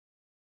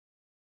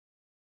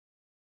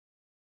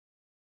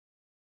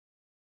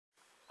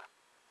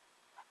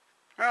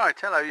Right,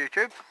 hello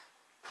YouTube.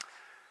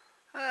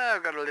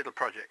 I've got a little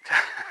project.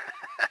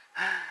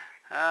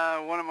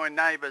 One of my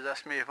neighbours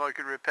asked me if I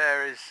could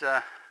repair his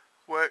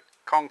work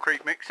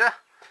concrete mixer.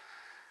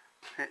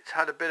 It's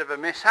had a bit of a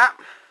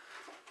mishap.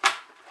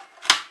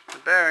 The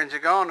bearings are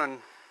gone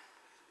and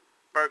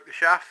broke the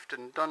shaft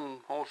and done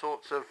all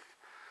sorts of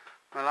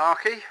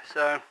malarkey,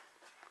 so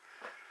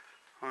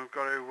I've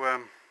got to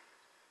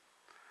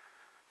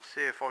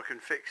see if I can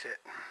fix it.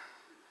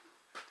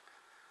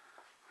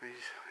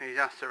 He's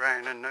asked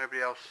around and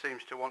nobody else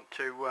seems to want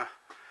to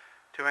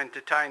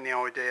entertain the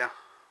idea.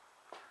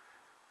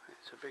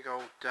 It's a big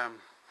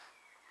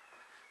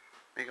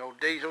old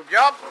diesel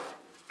job.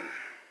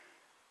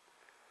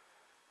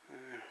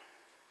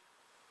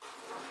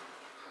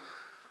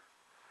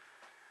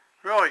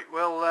 Right,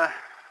 we'll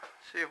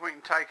see if we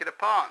can take it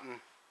apart and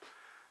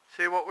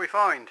see what we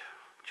find.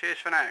 Cheers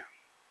for now.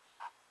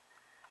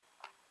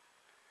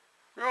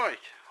 Right,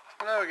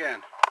 hello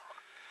again.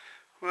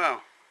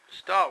 Well, to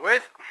start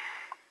with,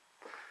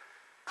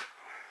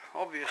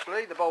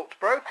 obviously the bolt's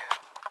broke.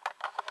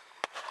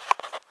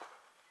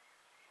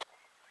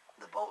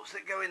 The bolts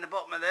that go in the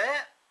bottom of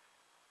there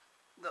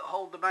that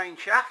hold the main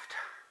shaft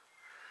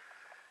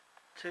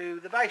to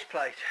the base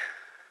plate.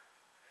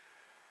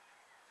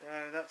 So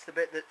that's the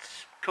bit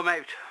that's come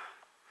out,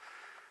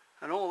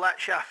 and all that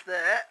shaft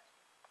there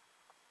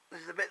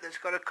is the bit that's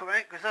got to come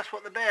out because that's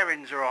what the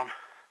bearings are on.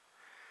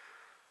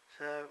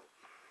 So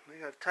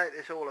we've got to take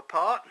this all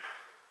apart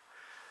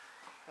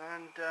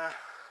and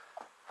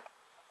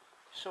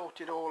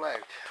sort it all out.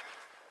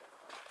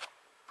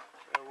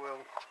 So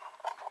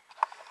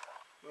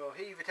we'll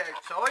heave it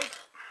outside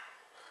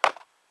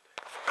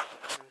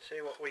and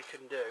see what we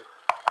can do.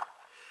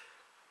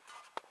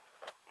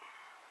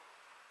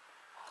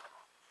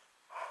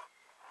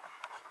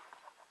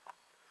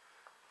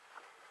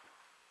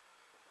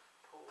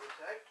 Pull this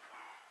out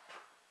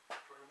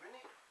for a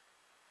minute.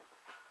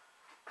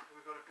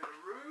 We've got a bit of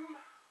room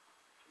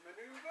to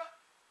manoeuvre.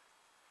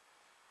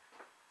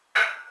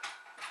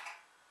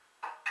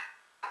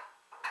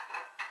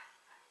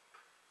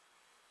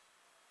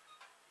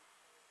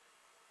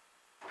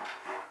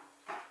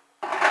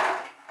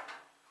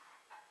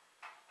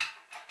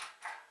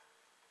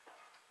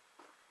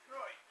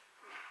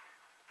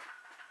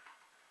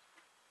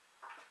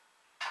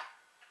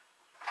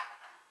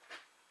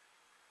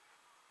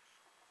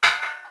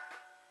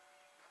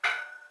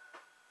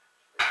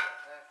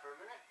 For a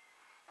minute.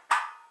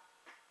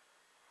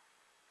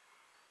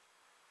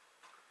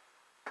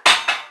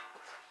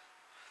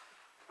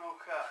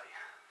 Okay.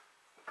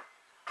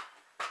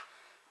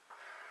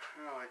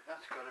 Right,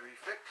 that's got to be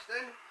fixed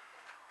then.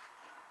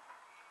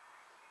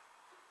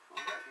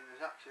 I don't think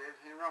there's actually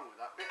anything wrong with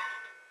that bit.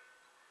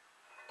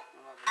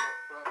 We'll have a look,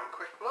 we'll have a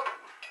quick look.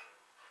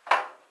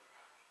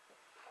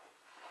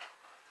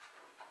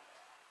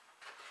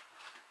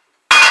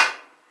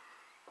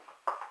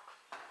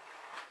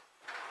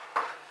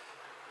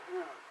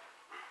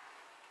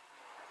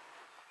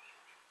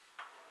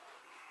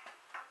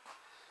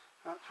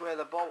 That's where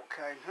the bolt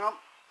came from,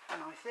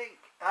 and I think,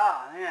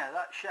 yeah,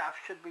 that shaft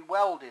should be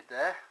welded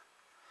there.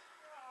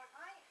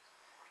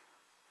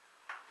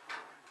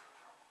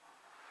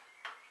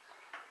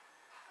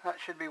 That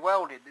should be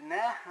welded in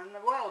there, and the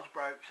weld's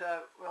broke,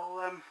 so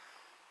well,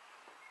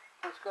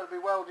 that's got to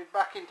be welded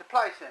back into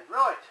place then.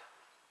 Right.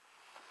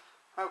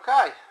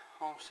 Okay,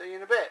 I'll see you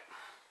in a bit.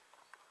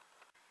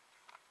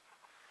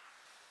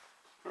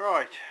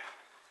 Right.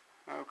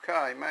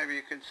 Okay, maybe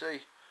you can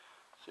see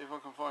if I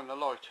can find the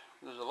light.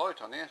 There's a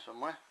light on here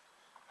somewhere.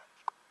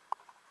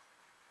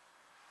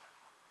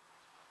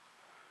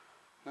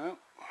 No,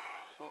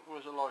 thought there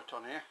was a light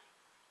on here.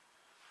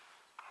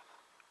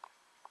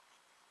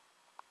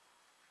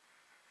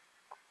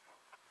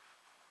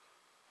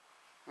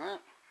 Yeah.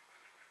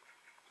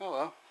 Oh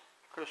well,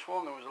 could have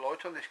sworn there was a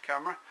light on this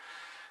camera.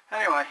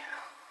 Anyway,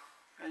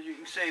 as you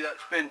can see,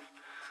 that's been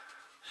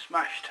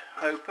smashed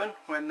open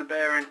when the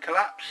bearing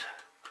collapsed.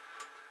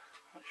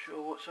 Not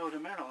sure what sort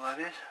of metal that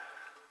is.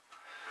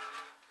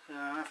 So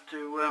I have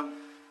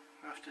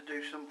to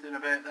do something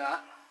about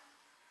that.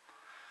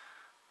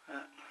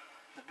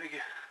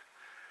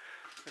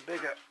 The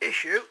bigger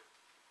issue.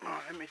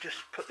 Right, let me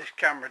just put this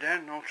camera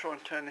down and I'll try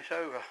and turn this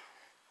over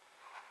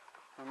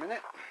for a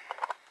minute.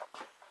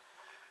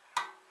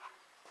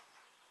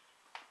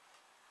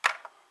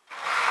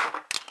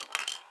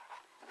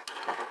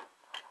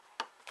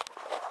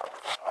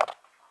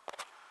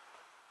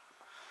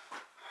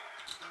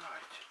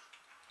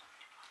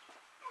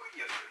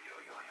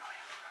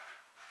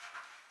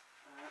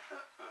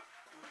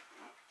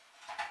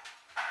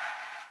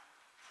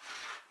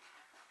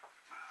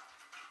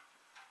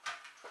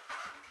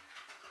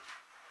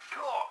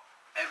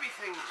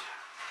 Everything's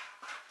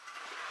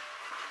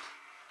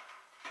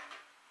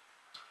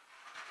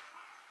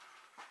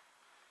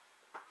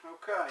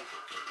okay.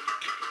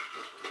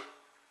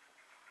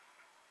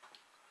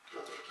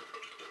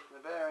 The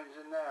bearings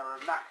in there are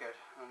knackered,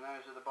 and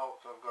those are the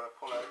bolts I've got to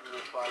pull out and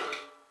replace.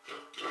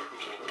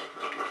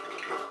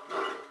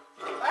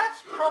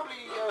 That's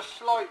probably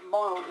slight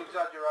mild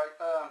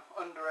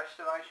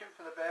underestimation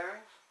for the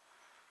bearings.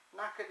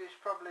 Knackered is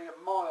probably a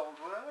mild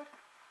word.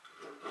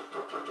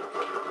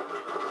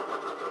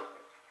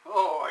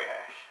 Oh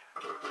yes.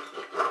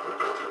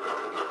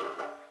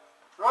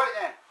 Right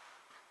then,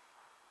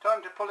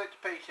 time to pull it to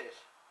pieces.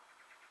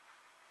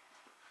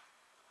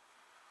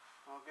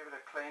 I'll give it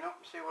a clean up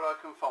and see what I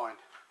can find.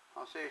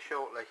 I'll see you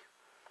shortly.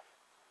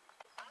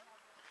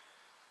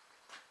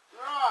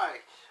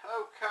 Right,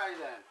 okay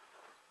then.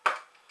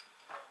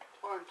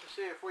 Time to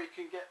see if we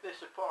can get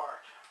this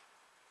apart.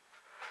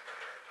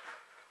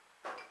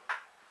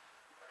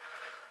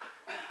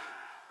 I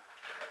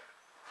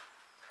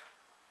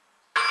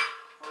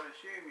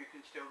assume you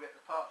can still get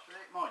the parts with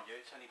it. Mind you,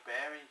 it's only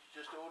bearings, you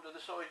just order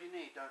the size you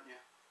need, don't you?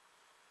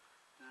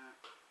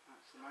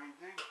 That's the main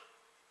thing.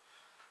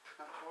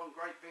 That's one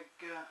great big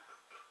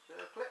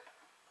circlip.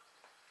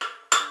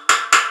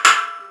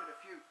 Give it a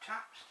few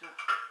taps to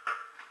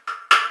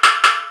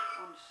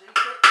unseat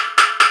it.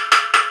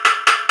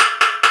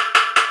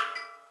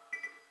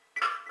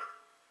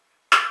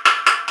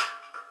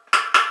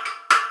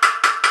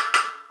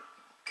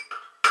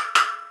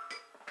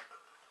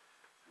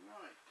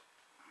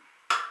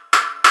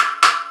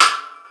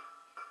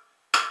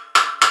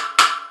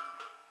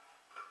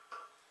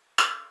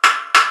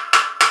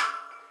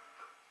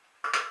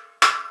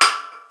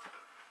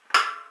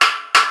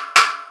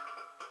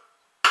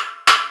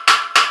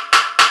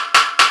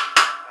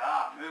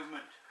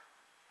 Movement.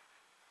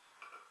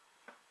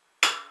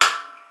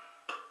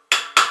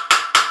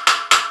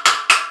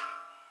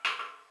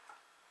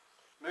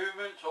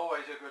 Movement's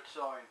always a good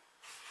sign.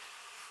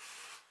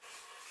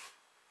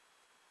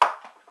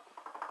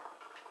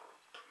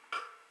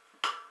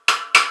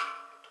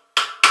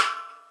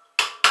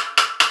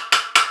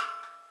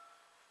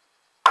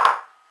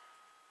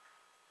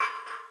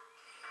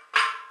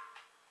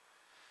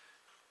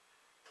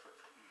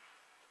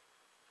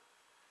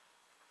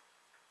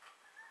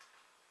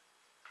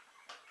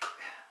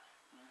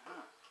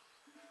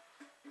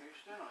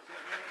 Houston, I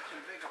think we need some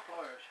bigger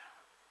pliers.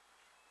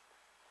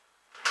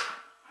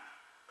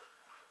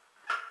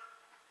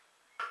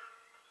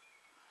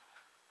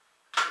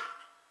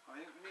 I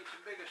think we need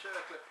some bigger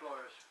circlip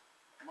pliers.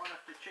 I might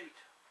have to cheat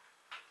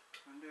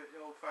and do it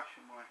the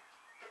old-fashioned way.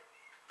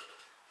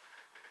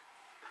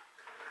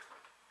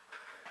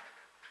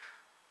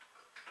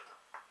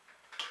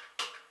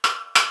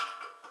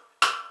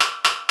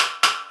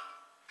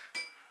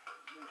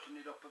 Loosen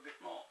it up a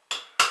bit more.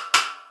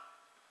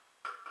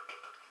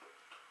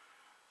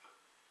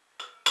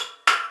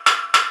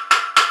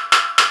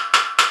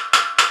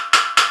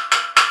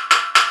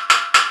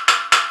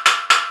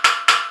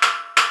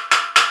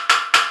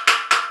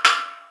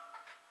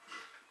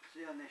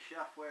 See on this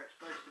shaft where it's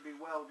supposed to be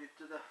welded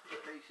to the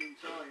piece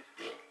inside.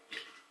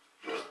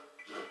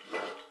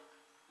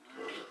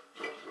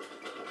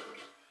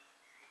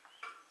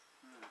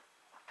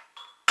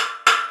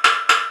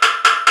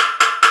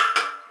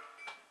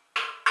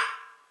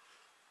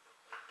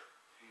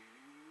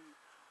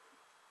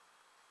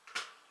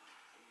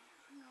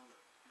 I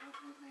don't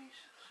think these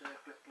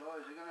circlip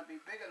pliers are going to be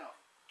big enough.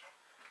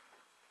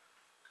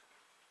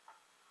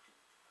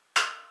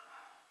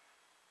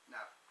 No.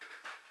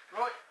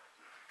 Right.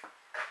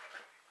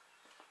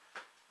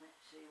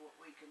 Let's see what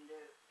we can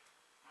do.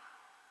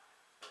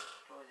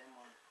 Try them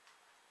on.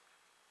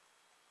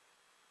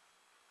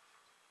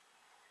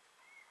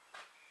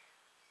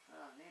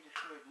 Oh, need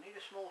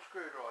a small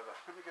screwdriver.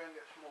 Let me go and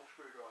get a small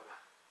screwdriver.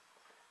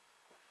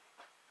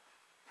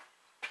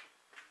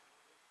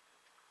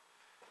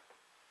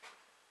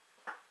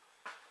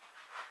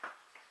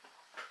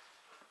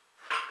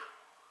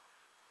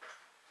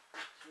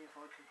 See if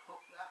I can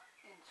hook that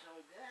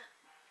inside there.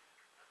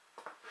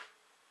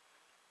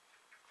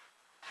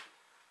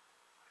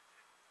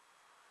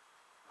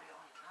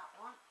 Behind that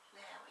one.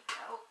 There we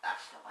go.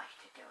 That's the way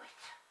to do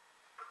it.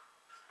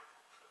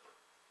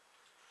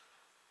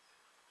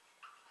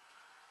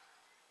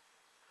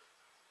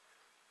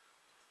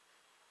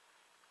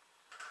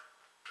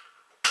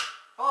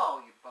 Oh,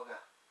 you bugger.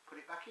 Put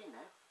it back in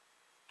now.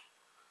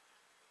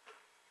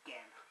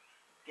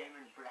 Again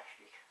and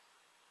blessed it.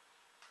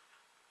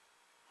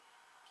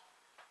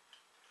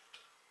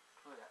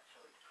 Try that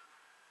side.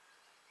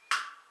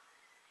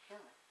 Shall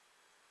we?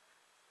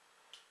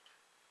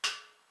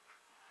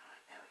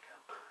 Right, there we go.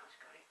 That's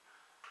got it.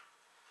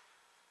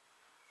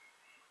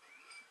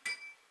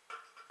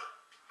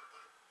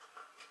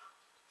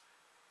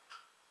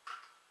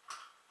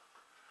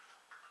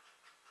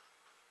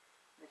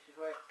 This is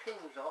where it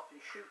pings off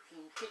and shoots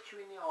and hits you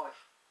in the eye.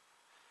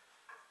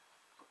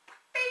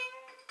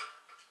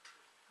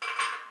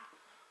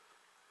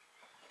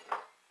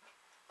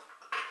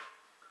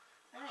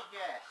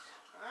 Yes,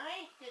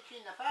 right? Gets you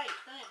in the face,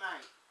 doesn't it,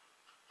 mate?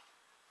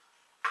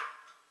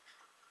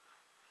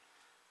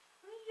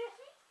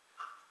 Jessie?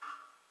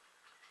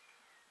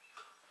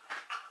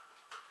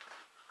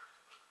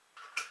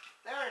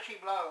 There she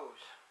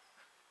blows.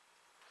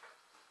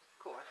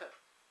 Cool, that's a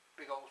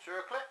big old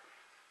circlet.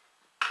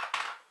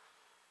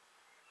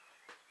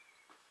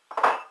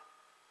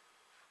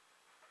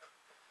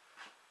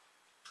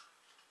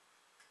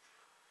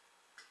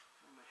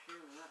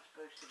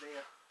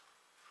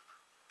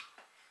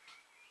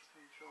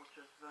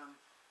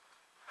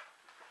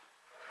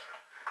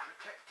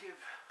 protective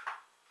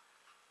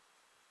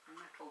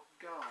metal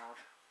guard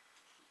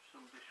of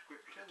some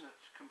description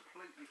that's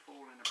completely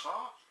falling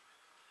apart.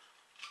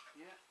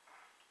 Yeah,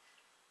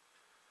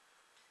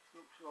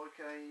 looks like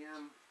a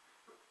yeah,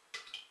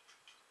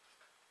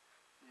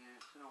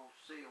 it's an old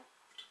seal.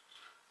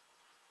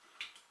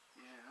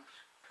 Yeah, that's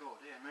cool.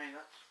 Dear me,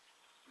 that's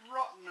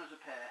rotten as a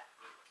pear.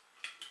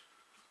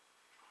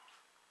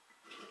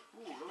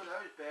 Ooh, look at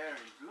those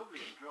bearings,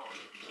 lovely and dry.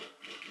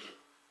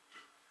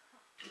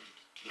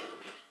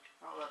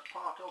 Oh, that's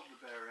part of the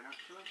bearing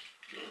actually.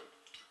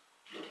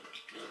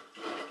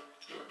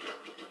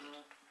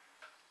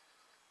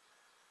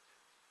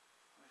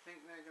 I think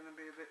they're going to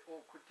be a bit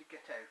awkward to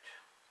get out.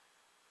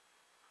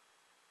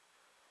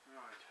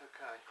 Right,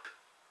 okay.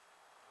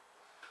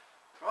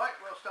 Right,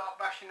 we'll start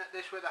bashing at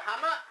this with a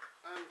hammer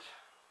and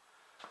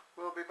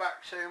we'll be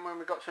back soon when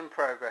we've got some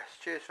progress.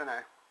 Cheers for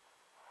now.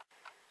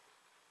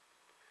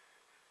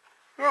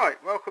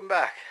 Right, welcome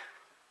back.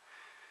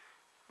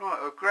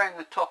 Right, we've ground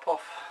the top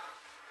off,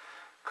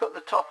 cut the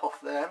top off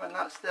there, and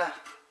that's the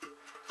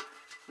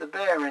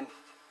bearing,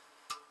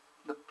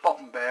 the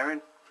bottom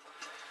bearing,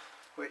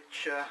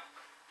 which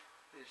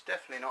is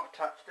definitely not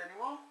attached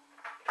anymore.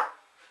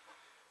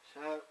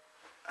 So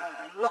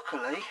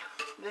luckily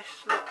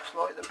this looks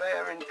like the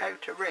bearing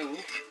outer ring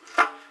is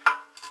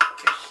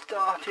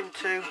starting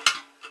to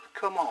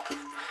come off.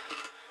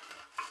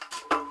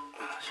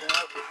 So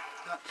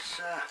that's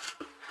a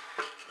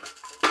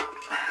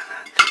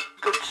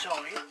good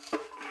sign.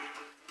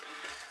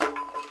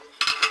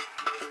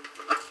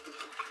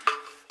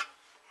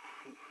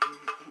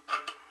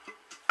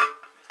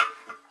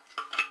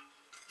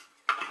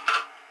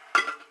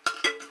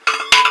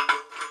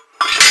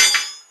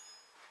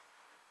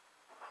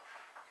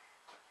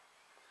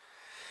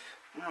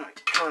 Right,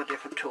 try a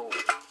different tool.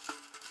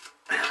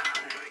 There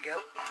we go.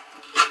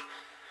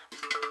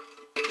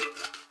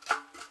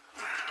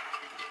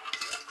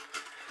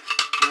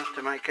 I have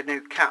to make a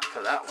new cap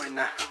for that when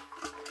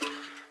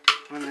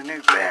the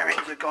new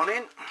bearings are gone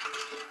in.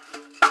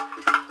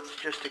 It's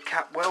just a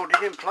cap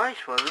welded in place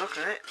by the look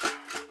of it.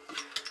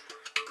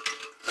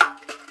 Oh,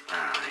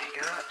 there you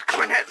go, that's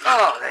coming out.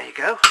 Oh, there you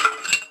go.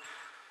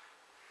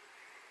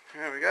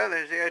 There we go,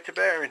 there's the outer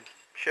bearing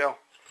shell.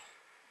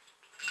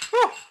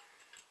 Whew.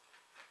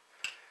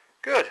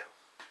 Good.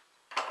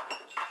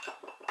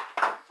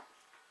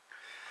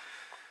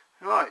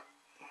 Right,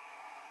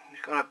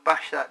 just got to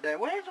bash that down.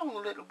 Where's all the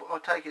little, I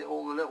take it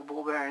all the little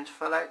ball bearings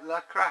fell out of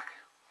that crack.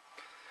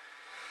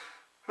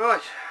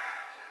 Right,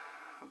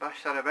 I'll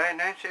bash that about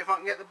now, see if I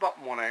can get the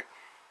bottom one out.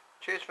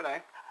 Cheers for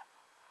now.